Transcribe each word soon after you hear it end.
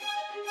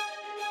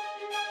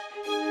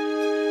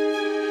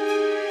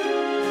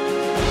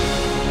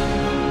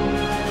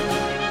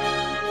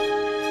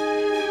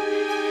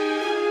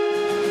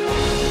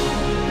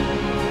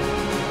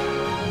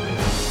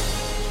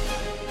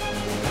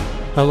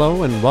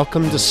Hello and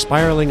welcome to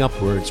Spiraling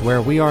Upwards,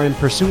 where we are in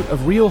pursuit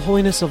of real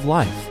holiness of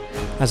life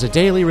as a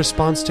daily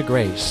response to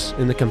grace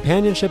in the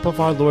companionship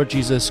of our Lord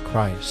Jesus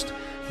Christ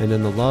and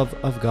in the love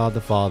of God the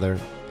Father.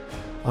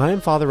 I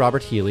am Father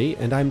Robert Healy,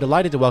 and I'm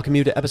delighted to welcome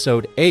you to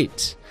episode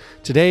 8.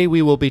 Today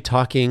we will be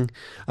talking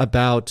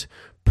about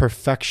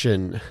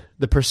perfection,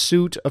 the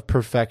pursuit of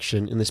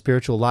perfection in the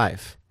spiritual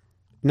life.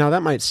 Now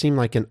that might seem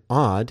like an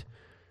odd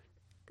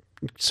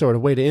sort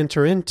of way to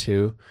enter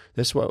into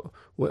this.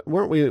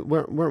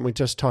 Weren't we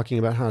just talking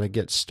about how to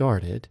get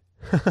started?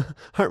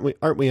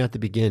 Aren't we at the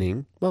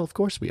beginning? Well, of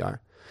course we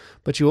are.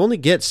 But you only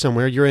get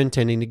somewhere you're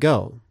intending to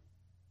go.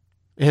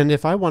 And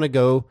if I want to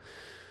go,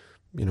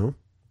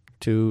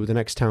 to the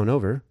next town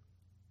over,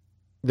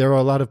 there are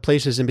a lot of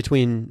places in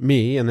between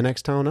me and the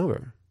next town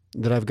over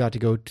that I've got to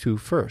go to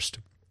first.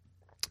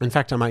 In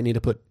fact, I might need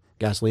to put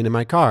gasoline in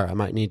my car. I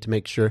might need to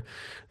make sure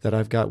that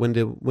I've got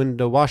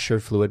window washer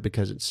fluid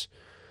because it's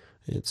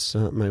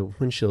my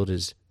windshield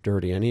is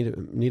dirty. I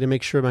need to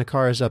make sure my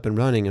car is up and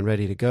running and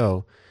ready to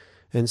go.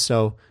 And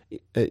so,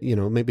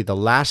 maybe the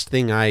last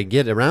thing I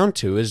get around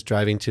to is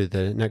driving to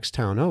the next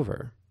town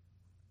over.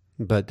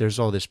 But there's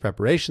all this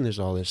preparation, there's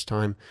all this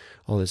time,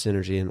 all this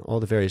energy, and all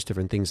the various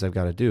different things I've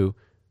got to do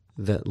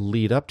that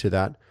lead up to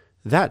that.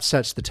 That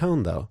sets the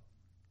tone, though.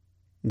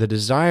 The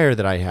desire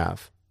that I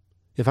have.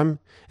 If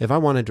I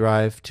want to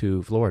drive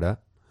to Florida,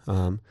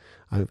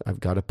 I've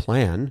got to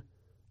plan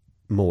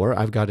more.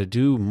 I've got to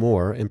do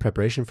more in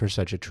preparation for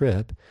such a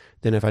trip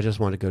than if I just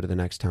want to go to the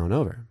next town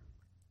over,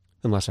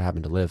 unless I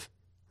happen to live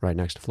right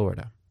next to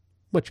Florida,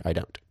 which I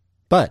don't.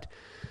 But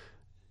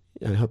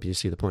I hope you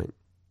see the point.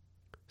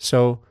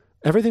 So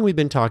everything we've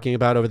been talking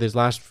about over these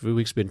last few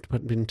weeks, we've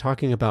been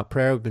talking about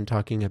prayer. We've been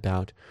talking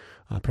about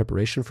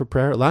preparation for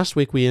prayer. Last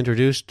week we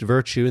introduced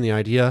virtue and the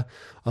idea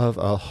of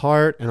a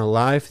heart and a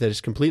life that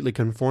is completely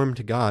conformed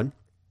to God.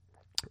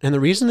 And the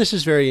reason this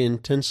is very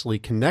intensely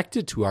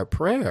connected to our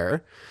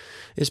prayer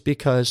is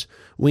because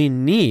we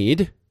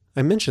need,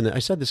 I mentioned that, I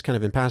said this kind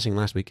of in passing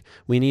last week,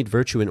 we need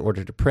virtue in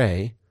order to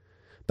pray.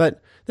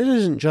 But this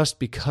isn't just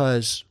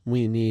because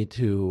we need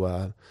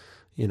to,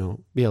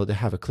 be able to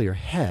have a clear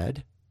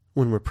head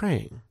when we're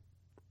praying.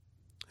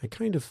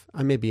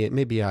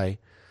 Maybe I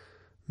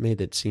made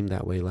it seem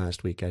that way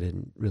last week. I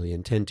didn't really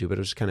intend to, but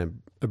I was kind of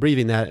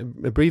abbreviating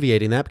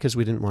that because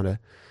we didn't want to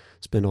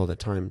spend all the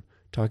time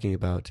talking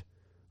about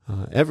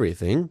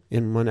everything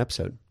in one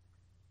episode.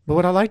 But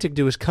what I like to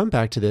do is come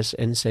back to this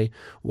and say,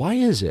 why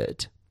is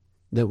it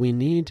that we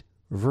need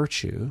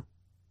virtue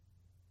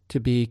to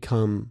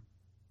become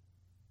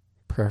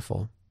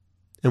prayerful?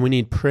 And we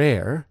need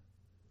prayer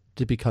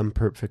to become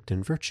perfect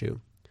in virtue?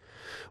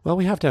 Well,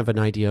 we have to have an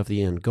idea of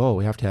the end goal.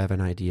 We have to have an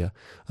idea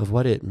of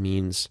what it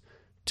means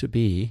to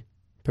be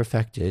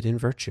perfected in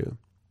virtue.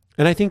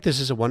 And I think this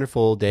is a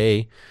wonderful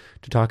day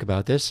to talk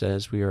about this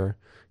as we are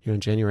here on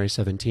January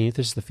 17th.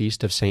 This is the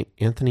feast of St.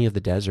 Anthony of the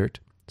Desert.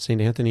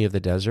 St. Anthony of the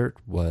Desert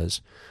was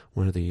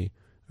one of the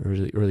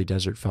early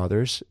desert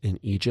fathers in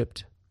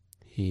Egypt.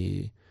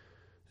 He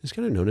is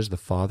kind of known as the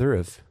father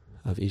of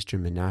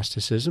Eastern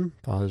monasticism,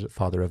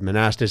 father of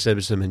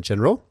monasticism in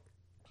general.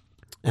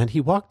 And he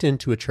walked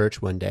into a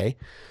church one day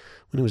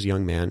when he was a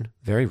young man,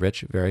 very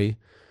rich, very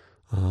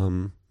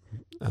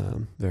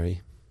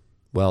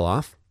well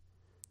off.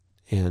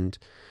 And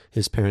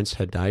his parents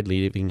had died,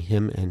 leaving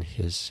him and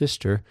his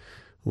sister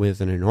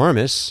with an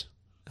enormous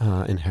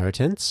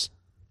inheritance.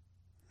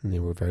 And they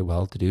were very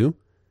well-to-do.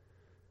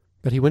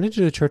 But he went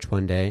into the church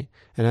one day,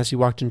 and as he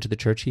walked into the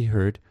church, he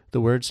heard the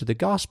words of the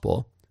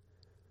gospel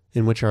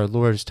in which our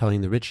Lord is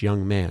telling the rich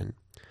young man.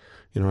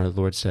 Our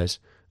Lord says,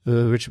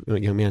 the rich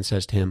young man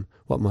says to him,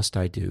 "What must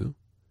I do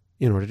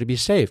in order to be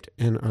saved?"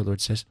 And our Lord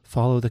says,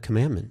 "Follow the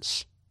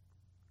commandments."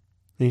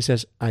 And he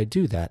says, "I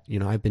do that.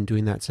 I've been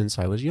doing that since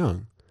I was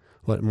young.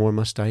 What more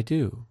must I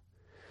do?"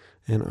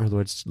 And our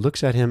Lord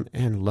looks at him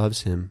and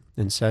loves him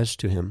and says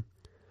to him,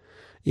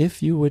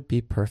 "If you would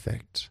be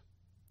perfect,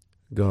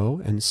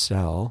 go and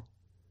sell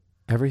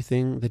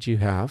everything that you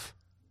have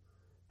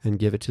and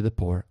give it to the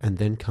poor, and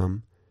then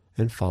come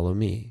and follow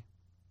me."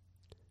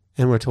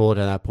 And we're told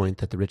at that point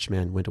that the rich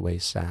man went away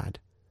sad.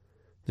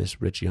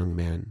 This rich young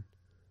man.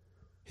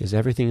 He has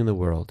everything in the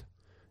world.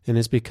 And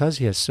it's because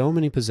he has so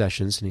many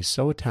possessions and he's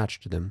so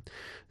attached to them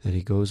that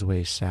he goes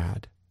away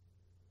sad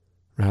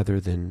rather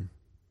than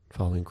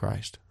following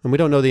Christ. And we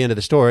don't know the end of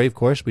the story, of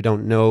course. We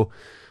don't know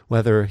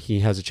whether he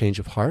has a change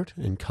of heart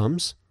and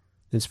comes.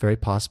 It's very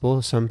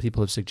possible. Some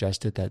people have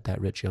suggested that that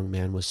rich young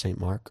man was St.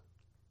 Mark,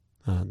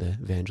 the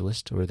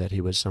evangelist, or that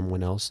he was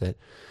someone else that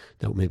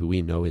maybe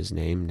we know his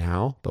name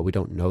now, but we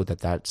don't know that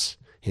that's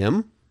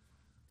him.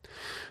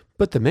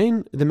 But the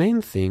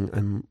main thing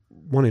I'm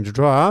wanting to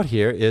draw out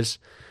here is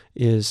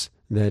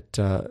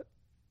that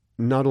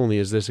not only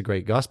is this a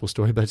great gospel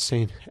story, but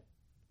St.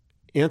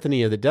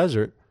 Anthony of the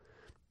Desert,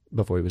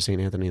 before he was St.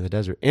 Anthony of the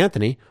Desert,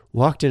 Anthony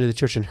walked into the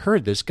church and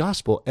heard this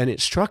gospel, and it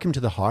struck him to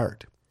the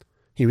heart.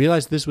 He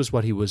realized this was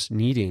what he was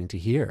needing to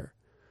hear,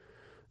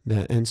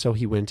 And so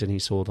he went and he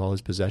sold all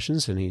his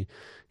possessions, and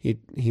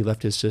he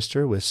left his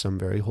sister with some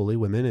very holy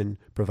women and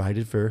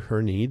provided for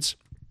her needs,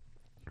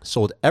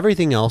 sold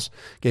everything else,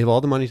 gave all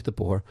the money to the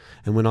poor,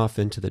 and went off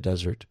into the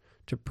desert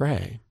to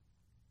pray.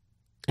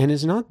 And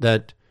it's not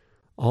that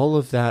all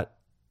of that,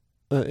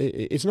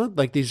 it's not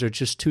like these are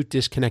just two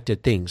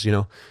disconnected things,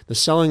 the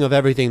selling of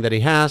everything that he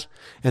has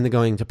and the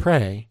going to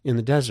pray in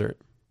the desert.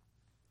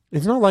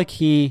 It's not like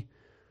he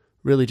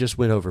really just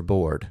went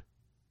overboard.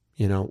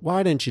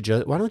 Why don't you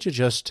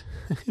just,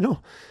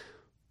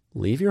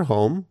 leave your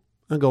home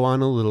and go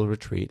on a little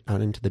retreat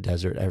out into the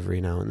desert every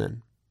now and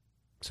then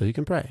so you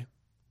can pray?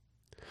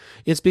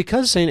 It's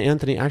because St.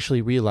 Anthony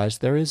actually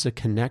realized there is a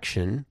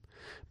connection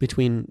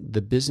between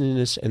the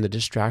busyness and the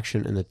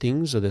distraction and the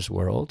things of this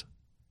world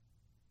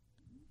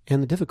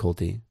and the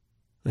difficulty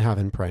I have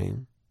in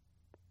praying.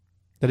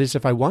 That is,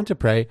 if I want to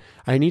pray,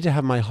 I need to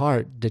have my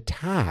heart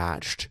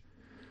detached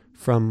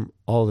from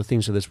all the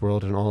things of this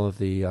world and all of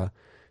the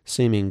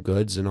seeming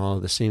goods and all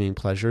of the seeming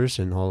pleasures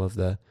and all of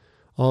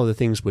the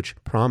things which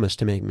promise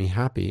to make me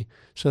happy,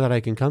 so that I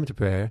can come to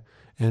prayer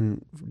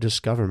and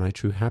discover my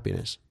true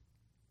happiness.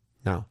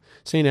 Now,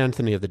 St.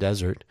 Anthony of the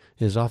Desert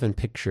is often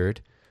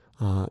pictured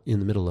in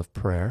the middle of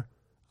prayer,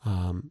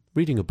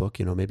 reading a book,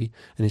 maybe,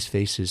 and his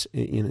face is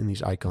in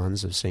these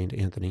icons of St.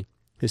 Anthony.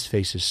 His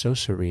face is so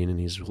serene, and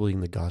he's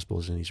holding the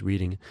Gospels, and he's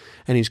reading,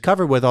 and he's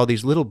covered with all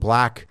these little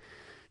black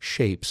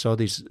shapes, all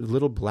these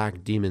little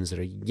black demons that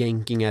are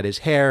yanking at his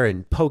hair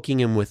and poking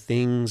him with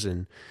things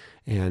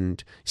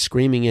and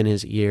screaming in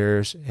his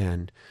ears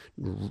and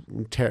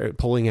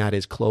pulling at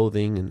his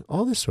clothing and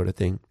all this sort of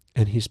thing,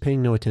 and he's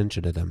paying no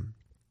attention to them.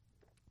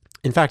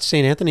 In fact,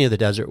 St. Anthony of the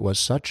Desert was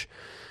such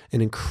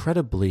an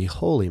incredibly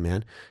holy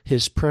man.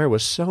 His prayer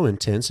was so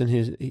intense, and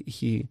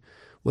he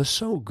was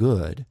so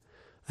good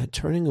at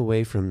turning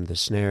away from the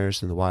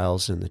snares and the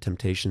wiles and the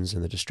temptations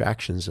and the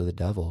distractions of the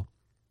devil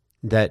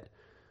that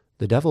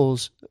the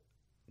devils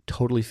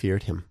totally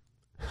feared him.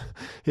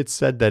 It's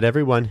said that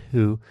everyone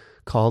who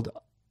called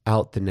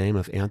out the name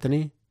of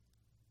Anthony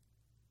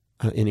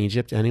in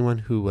Egypt, anyone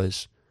who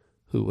was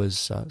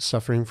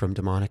suffering from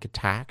demonic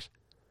attacks,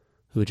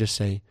 who would just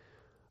say,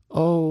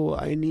 "Oh,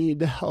 I need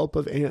the help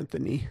of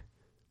Anthony,"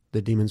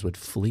 the demons would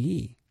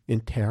flee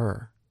in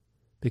terror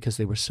because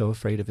they were so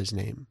afraid of his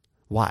name.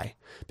 Why?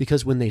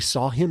 Because when they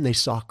saw him, they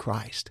saw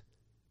Christ.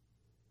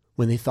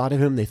 When they thought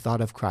of him, they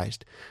thought of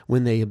Christ.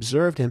 When they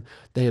observed him,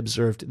 they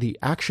observed the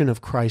action of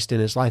Christ in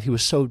his life. He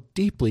was so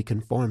deeply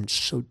conformed,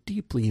 so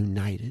deeply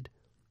united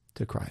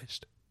to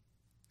Christ.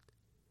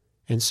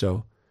 And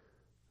so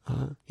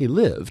he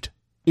lived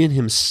in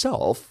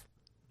himself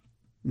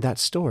that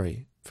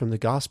story from the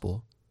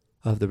gospel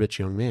of the rich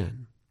young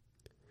man.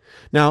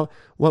 Now,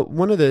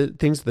 one of the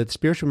things that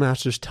spiritual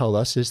masters tell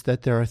us is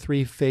that there are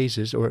three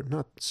phases, or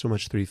not so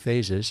much three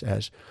phases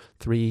as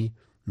three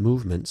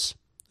movements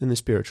in the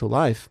spiritual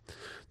life.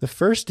 The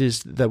first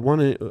is that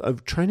one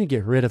of trying to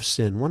get rid of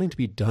sin, wanting to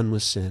be done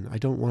with sin. I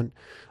don't want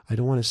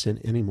to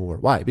sin anymore.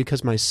 Why?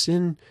 Because my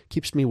sin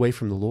keeps me away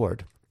from the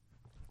Lord.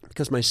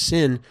 Because my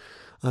sin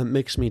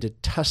makes me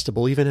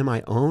detestable even in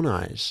my own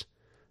eyes,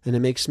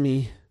 and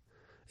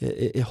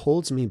it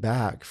holds me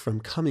back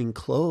from coming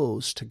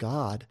close to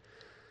God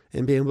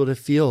and being able to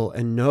feel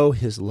and know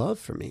his love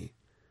for me.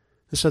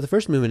 And so the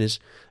first movement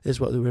is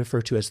what we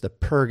refer to as the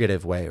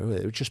purgative way,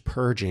 or just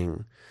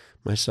purging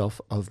myself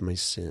of my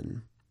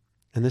sin.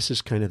 And this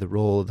is kind of the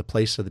role, the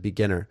place of the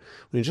beginner.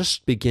 When you're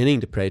just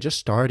beginning to pray, just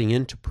starting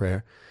into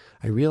prayer,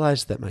 I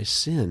realize that my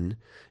sin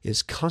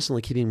is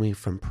constantly keeping me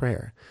from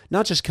prayer.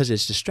 Not just because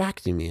it's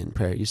distracting me in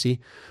prayer, you see,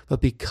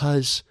 but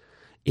because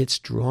it's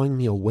drawing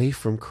me away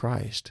from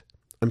Christ.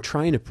 I'm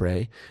trying to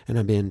pray, and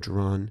I'm being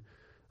drawn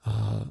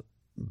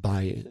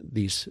by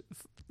these,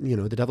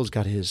 the devil's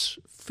got his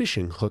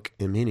fishing hook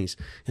in me,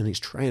 and he's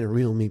trying to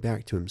reel me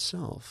back to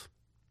himself.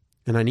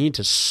 And I need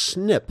to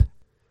snip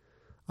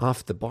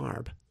off the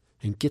barb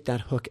and get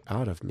that hook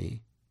out of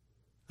me.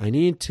 I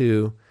need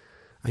to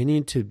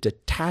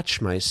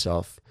detach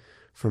myself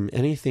from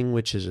anything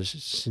which is a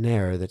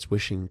snare that's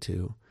wishing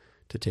to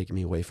take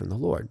me away from the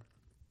Lord.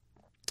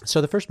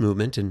 So the first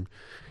movement in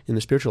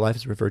the spiritual life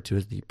is referred to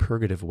as the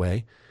purgative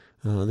way.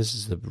 This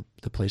is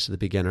the place of the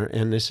beginner,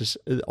 and this is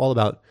all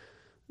about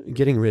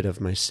getting rid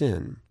of my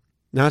sin.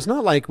 Now, it's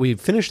not like we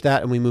finish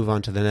that and we move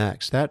on to the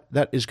next.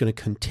 That is going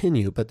to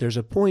continue, but there's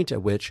a point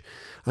at which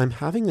I'm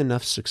having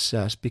enough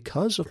success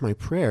because of my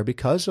prayer,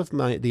 because of the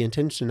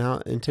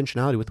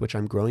intentionality with which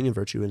I'm growing in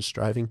virtue and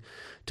striving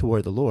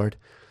toward the Lord,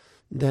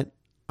 that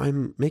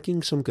I'm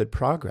making some good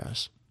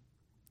progress.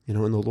 And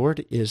the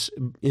Lord is,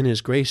 in his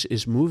grace,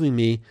 is moving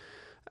me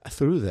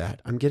through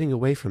that. I'm getting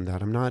away from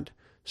that. I'm not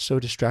so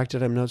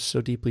distracted. I'm not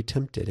so deeply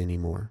tempted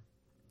anymore.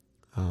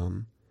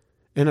 And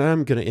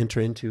I'm going to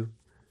enter into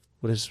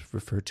what is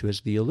referred to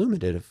as the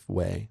illuminative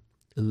way.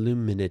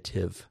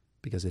 Illuminative,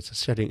 because it's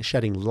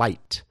shedding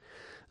light.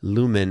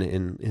 Lumen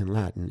in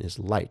Latin is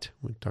light.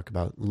 We talk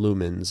about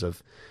lumens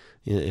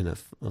in a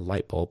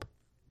light bulb,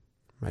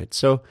 right?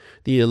 So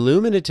the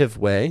illuminative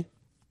way,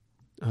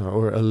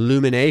 or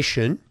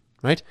illumination,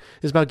 right?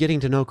 It's about getting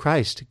to know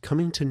Christ,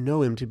 coming to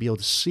know him, to be able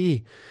to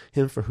see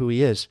him for who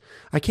he is.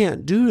 I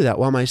can't do that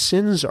while my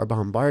sins are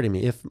bombarding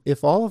me.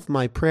 If all of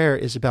my prayer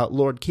is about,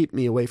 Lord, keep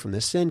me away from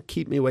this sin,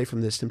 keep me away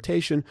from this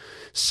temptation,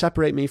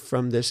 separate me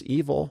from this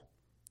evil,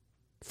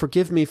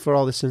 forgive me for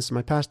all the sins of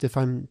my past. If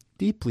I'm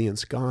deeply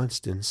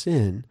ensconced in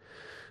sin,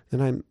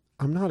 then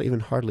I'm not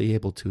even hardly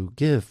able to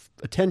give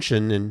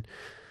attention and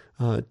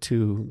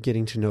to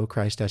getting to know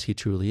Christ as he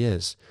truly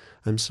is.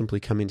 I'm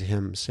simply coming to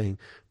him saying,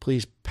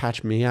 please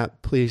patch me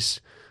up, please,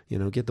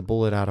 get the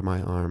bullet out of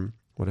my arm,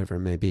 whatever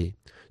it may be.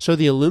 So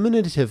the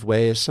illuminative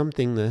way is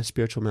something the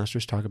spiritual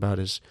masters talk about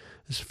is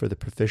for the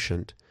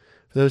proficient.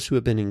 For those who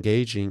have been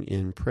engaging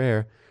in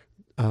prayer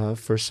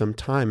for some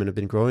time and have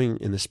been growing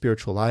in the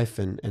spiritual life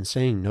and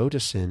saying no to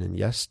sin and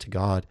yes to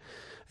God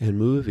and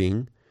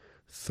moving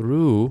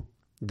through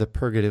the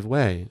purgative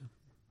way,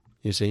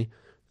 you see.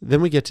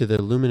 Then we get to the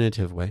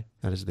illuminative way.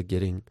 That is the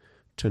getting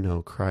to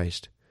know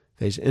Christ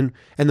phase. And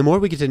the more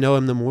we get to know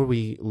him, the more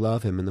we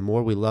love him. And the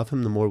more we love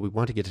him, the more we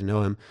want to get to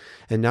know him.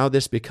 And now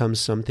this becomes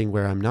something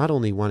where I'm not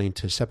only wanting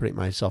to separate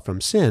myself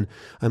from sin,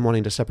 I'm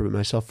wanting to separate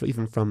myself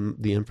even from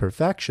the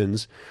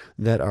imperfections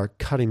that are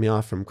cutting me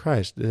off from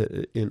Christ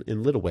in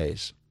little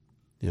ways.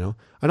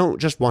 I don't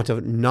just want to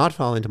not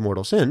fall into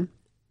mortal sin,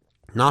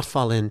 not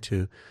fall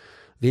into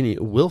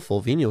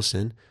willful venial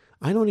sin.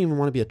 I don't even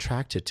want to be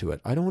attracted to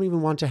it. I don't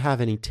even want to have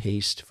any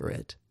taste for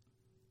it.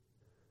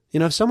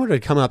 If someone were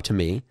to come up to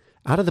me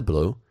out of the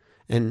blue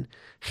and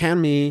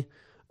hand me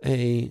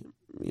a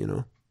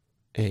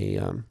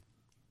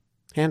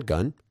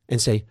handgun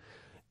and say,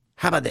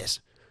 how about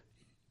this?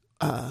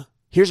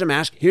 Here's a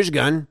mask, here's a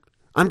gun.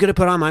 I'm going to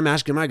put on my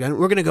mask and my gun.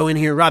 We're going to go in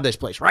here and rob this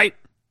place, right?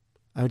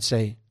 I would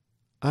say,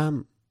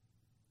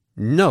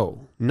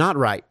 no, not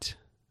right.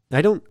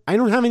 I don't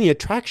have any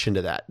attraction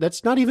to that.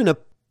 That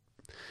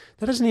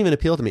doesn't even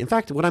appeal to me. In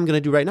fact, what I'm going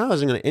to do right now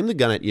is I'm going to aim the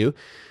gun at you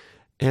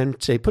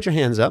and say, put your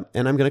hands up,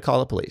 and I'm going to call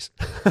the police.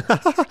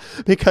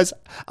 Because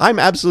I'm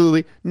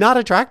absolutely not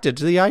attracted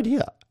to the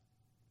idea.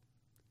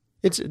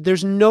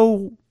 There's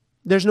no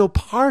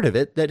part of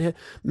it that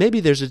maybe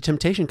there's a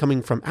temptation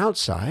coming from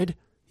outside,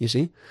 you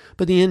see,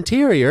 but the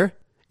interior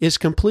is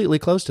completely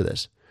closed to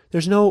this.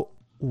 There's no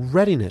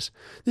readiness.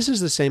 This is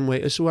the same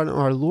way as when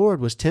our Lord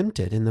was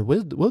tempted in the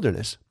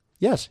wilderness.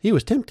 Yes, he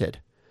was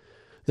tempted.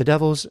 The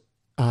devil's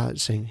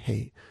saying,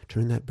 hey,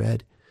 turn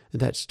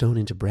that stone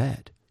into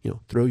bread.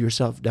 Throw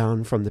yourself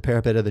down from the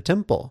parapet of the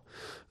temple.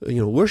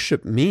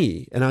 Worship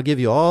me, and I'll give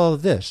you all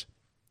of this.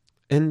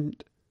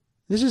 And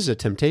this is a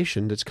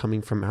temptation that's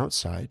coming from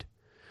outside.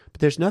 But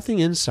there's nothing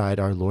inside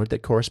our Lord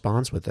that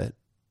corresponds with it.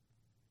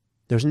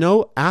 There's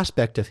no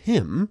aspect of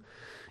him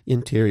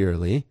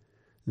interiorly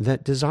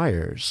that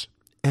desires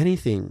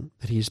anything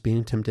that he's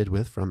being tempted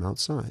with from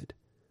outside.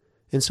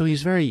 And so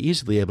he's very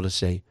easily able to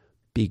say,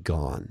 be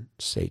gone,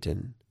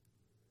 Satan.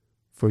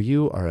 For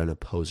you are an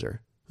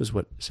opposer, is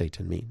what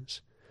Satan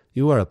means.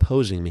 You are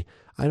opposing me.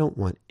 I don't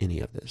want any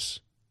of this.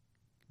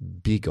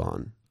 Be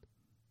gone.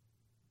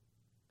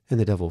 And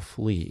the devil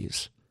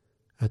flees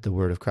at the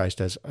word of Christ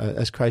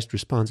as Christ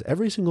responds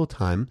every single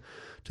time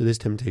to these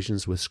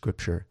temptations with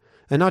Scripture.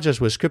 And not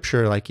just with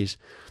Scripture like he's,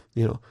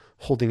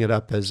 holding it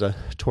up as a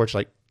torch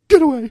like,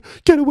 get away,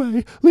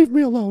 leave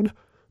me alone.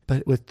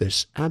 But with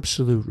this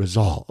absolute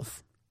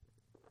resolve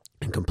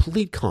and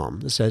complete calm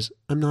that says,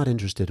 I'm not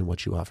interested in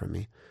what you offer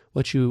me.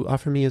 What you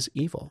offer me is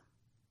evil.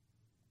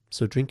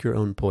 So drink your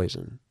own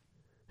poison,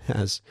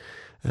 as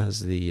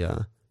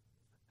the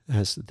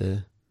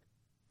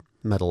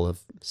medal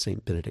of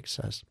Saint Benedict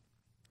says.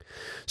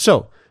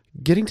 So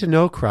getting to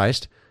know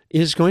Christ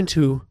is going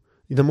to,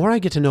 the more I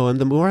get to know him,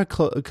 the more I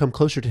come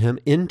closer to him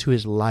into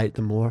his light,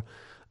 the more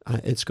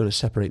it's going to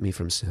separate me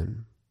from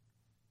sin.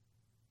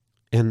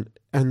 And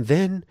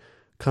then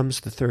comes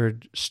the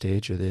third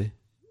stage of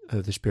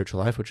the spiritual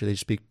life, which they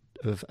speak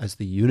of as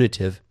the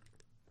unitive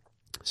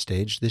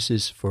stage. This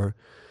is for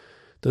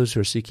those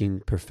who are seeking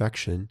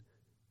perfection,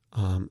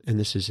 and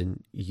this is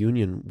in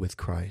union with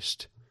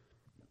Christ.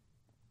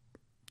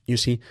 You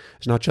see,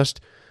 it's not just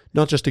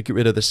to get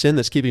rid of the sin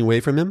that's keeping away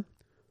from him,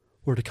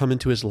 or to come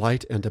into his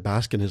light and to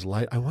bask in his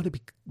light. I want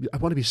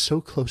to be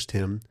so close to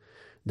him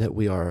that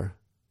we are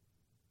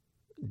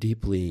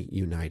deeply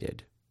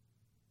united,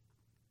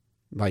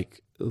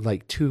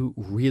 like two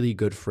really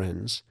good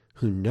friends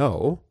who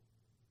know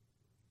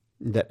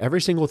that every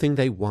single thing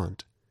they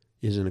want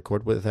is in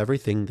accord with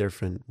everything their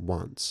friend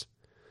wants.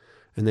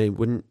 And they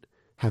wouldn't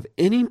have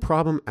any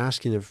problem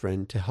asking their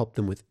friend to help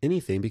them with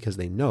anything because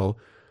they know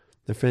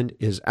the friend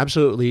is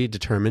absolutely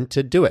determined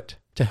to do it,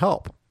 to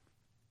help.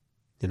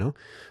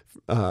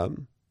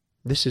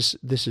 This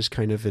is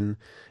kind of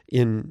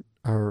in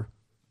our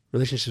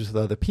relationships with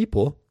other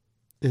people,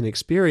 an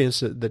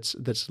experience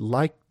that's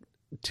like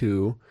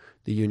to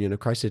the union of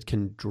Christ. It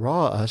can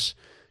draw us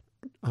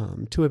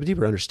to a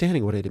deeper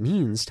understanding what it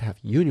means to have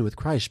union with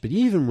Christ. But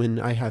even when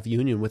I have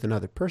union with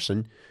another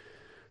person,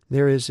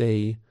 there's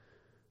a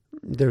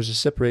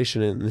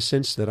separation in the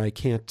sense that I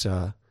can't,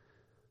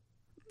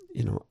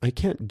 I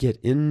can't get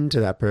into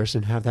that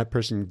person, have that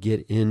person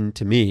get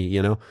into me.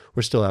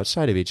 We're still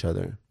outside of each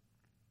other.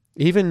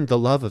 Even the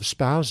love of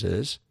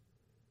spouses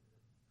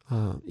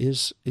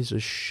is a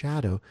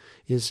shadow,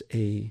 is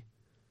a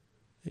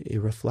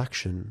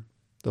reflection.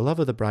 The love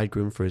of the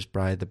bridegroom for his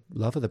bride, the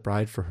love of the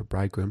bride for her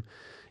bridegroom,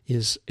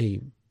 is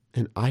an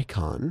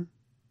icon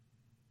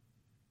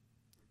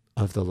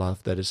of the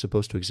love that is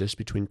supposed to exist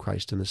between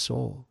Christ and the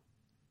soul,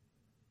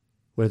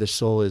 where the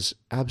soul is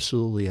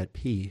absolutely at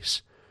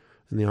peace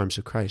in the arms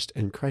of Christ,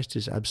 and Christ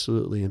is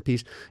absolutely in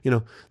peace.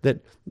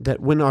 That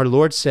when our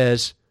Lord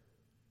says,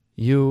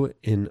 you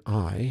in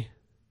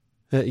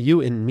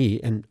me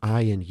and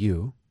I in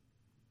you,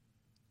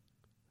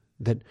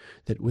 that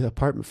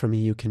apart from me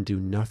you can do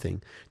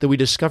nothing, that we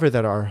discover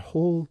that our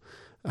whole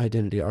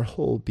identity, our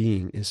whole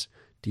being is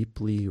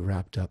deeply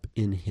wrapped up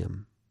in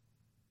him.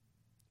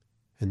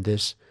 And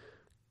this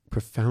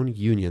profound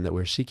union that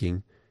we're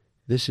seeking,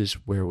 this is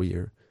where we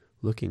are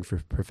looking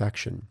for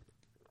perfection.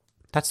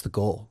 That's the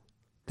goal.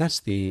 That's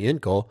the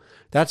end goal.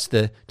 That's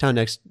the town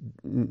next,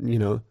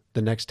 the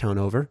next town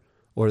over,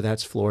 or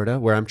that's Florida,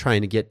 where I'm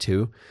trying to get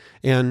to.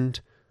 And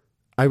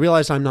I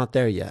realize I'm not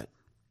there yet.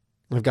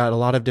 I've got a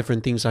lot of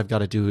different things I've got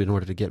to do in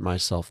order to get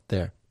myself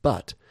there.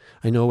 But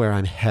I know where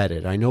I'm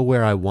headed. I know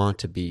where I want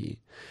to be.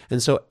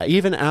 And so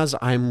even as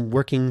I'm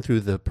working through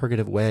the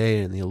purgative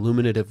way and the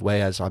illuminative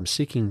way, as I'm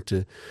seeking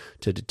to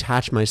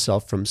detach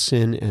myself from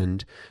sin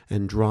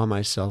and draw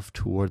myself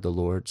toward the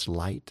Lord's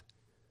light,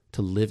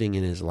 to living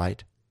in his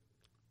light,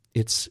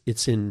 it's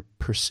in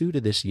pursuit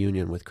of this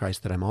union with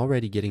Christ that I'm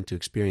already getting to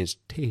experience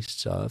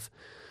tastes of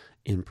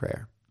in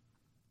prayer.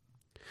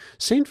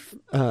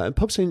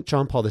 Pope St.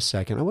 John Paul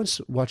II, I once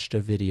watched a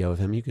video of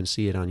him. You can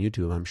see it on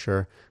YouTube, I'm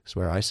sure. That's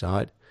where I saw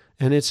it.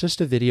 And it's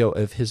just a video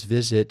of his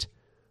visit,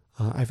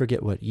 I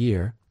forget what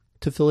year,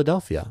 to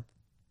Philadelphia.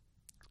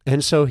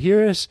 And so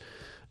here is,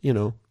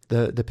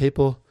 the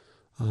papal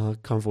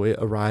convoy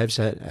arrives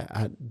at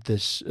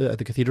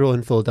the cathedral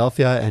in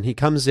Philadelphia, and he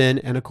comes in,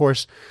 and of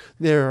course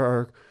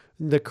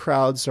the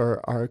crowds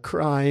are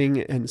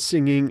crying and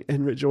singing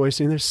and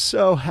rejoicing. They're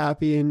so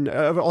happy, and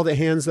all the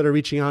hands that are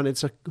reaching out,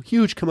 it's a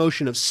huge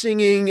commotion of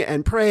singing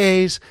and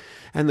praise,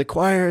 and the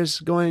choir is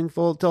going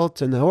full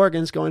tilt, and the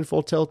organ's going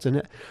full tilt,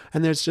 and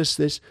there's just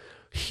this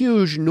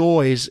huge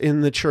noise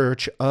in the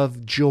church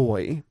of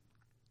joy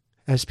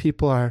as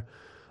people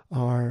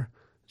are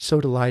so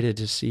delighted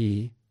to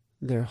see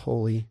their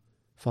Holy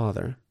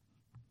Father.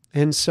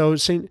 And so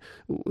as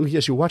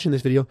you're watching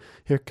this video,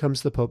 here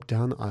comes the Pope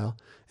down the aisle,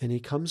 and he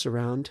comes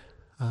around,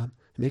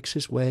 makes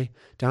his way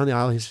down the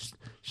aisle. He's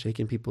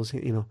shaking people's,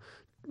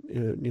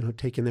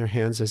 taking their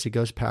hands as he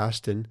goes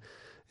past and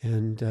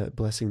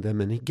blessing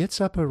them. And he gets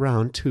up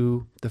around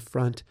to the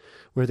front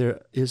where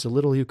there is a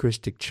little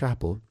Eucharistic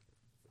chapel.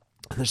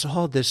 And there's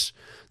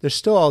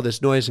still all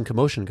this noise and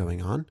commotion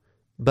going on,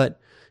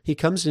 but he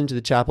comes into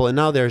the chapel, and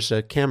now there's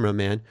a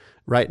cameraman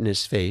right in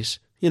his face.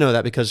 You know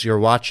that because you're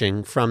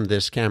watching from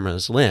this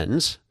camera's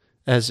lens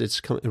as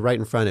it's right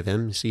in front of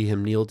him. You see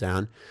him kneel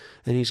down,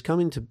 and he's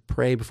coming to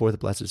pray before the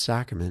Blessed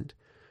Sacrament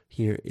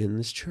here in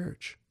this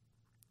church.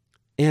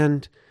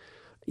 And,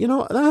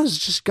 that has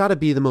just got to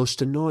be the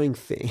most annoying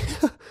thing,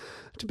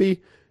 to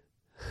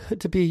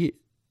be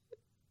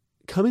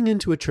coming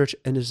into a church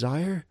and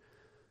desire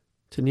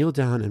to kneel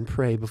down and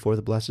pray before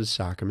the Blessed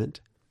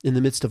Sacrament in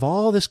the midst of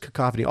all this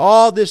cacophony,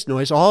 all this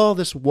noise, all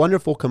this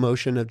wonderful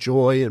commotion of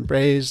joy and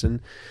praise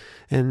and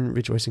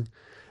rejoicing,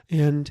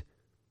 and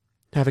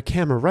have a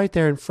camera right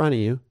there in front of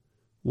you,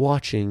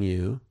 watching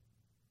you.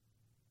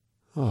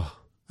 Oh,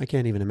 I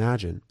can't even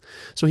imagine.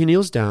 So he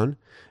kneels down,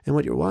 and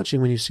what you're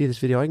watching when you see this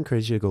video, I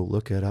encourage you to go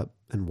look it up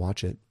and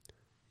watch it.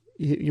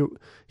 He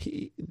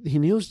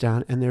kneels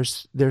down, and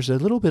there's a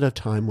little bit of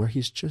time where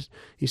he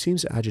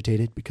seems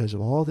agitated because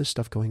of all this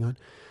stuff going on,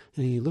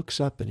 and he looks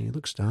up and he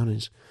looks down, and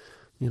he's,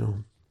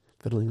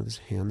 fiddling with his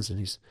hands, and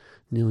he's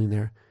kneeling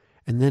there,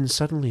 and then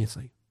suddenly it's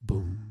like,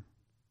 boom.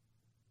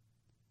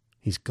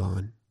 He's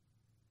gone.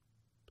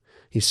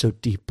 He's so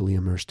deeply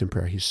immersed in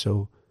prayer. He's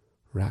so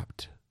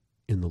wrapped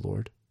in the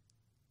Lord.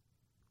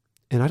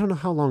 And I don't know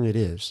how long it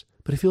is,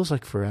 but it feels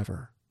like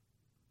forever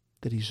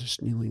that he's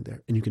just kneeling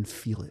there, and you can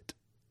feel it.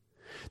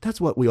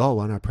 That's what we all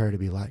want our prayer to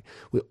be like.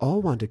 We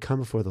all want to come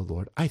before the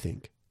Lord, I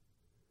think,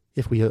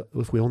 if we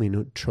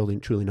only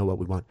truly know what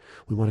we want.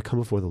 We want to come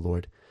before the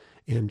Lord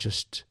and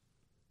just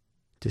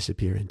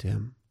disappear into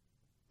him.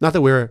 Not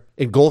that we're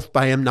engulfed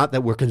by him, not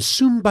that we're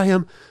consumed by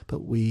him,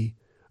 but we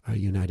are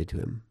united to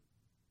him.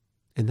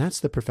 And that's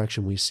the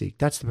perfection we seek.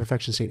 That's the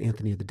perfection St.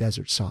 Anthony of the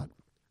Desert sought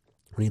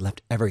when he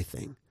left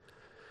everything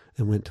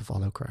and went to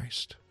follow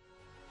Christ.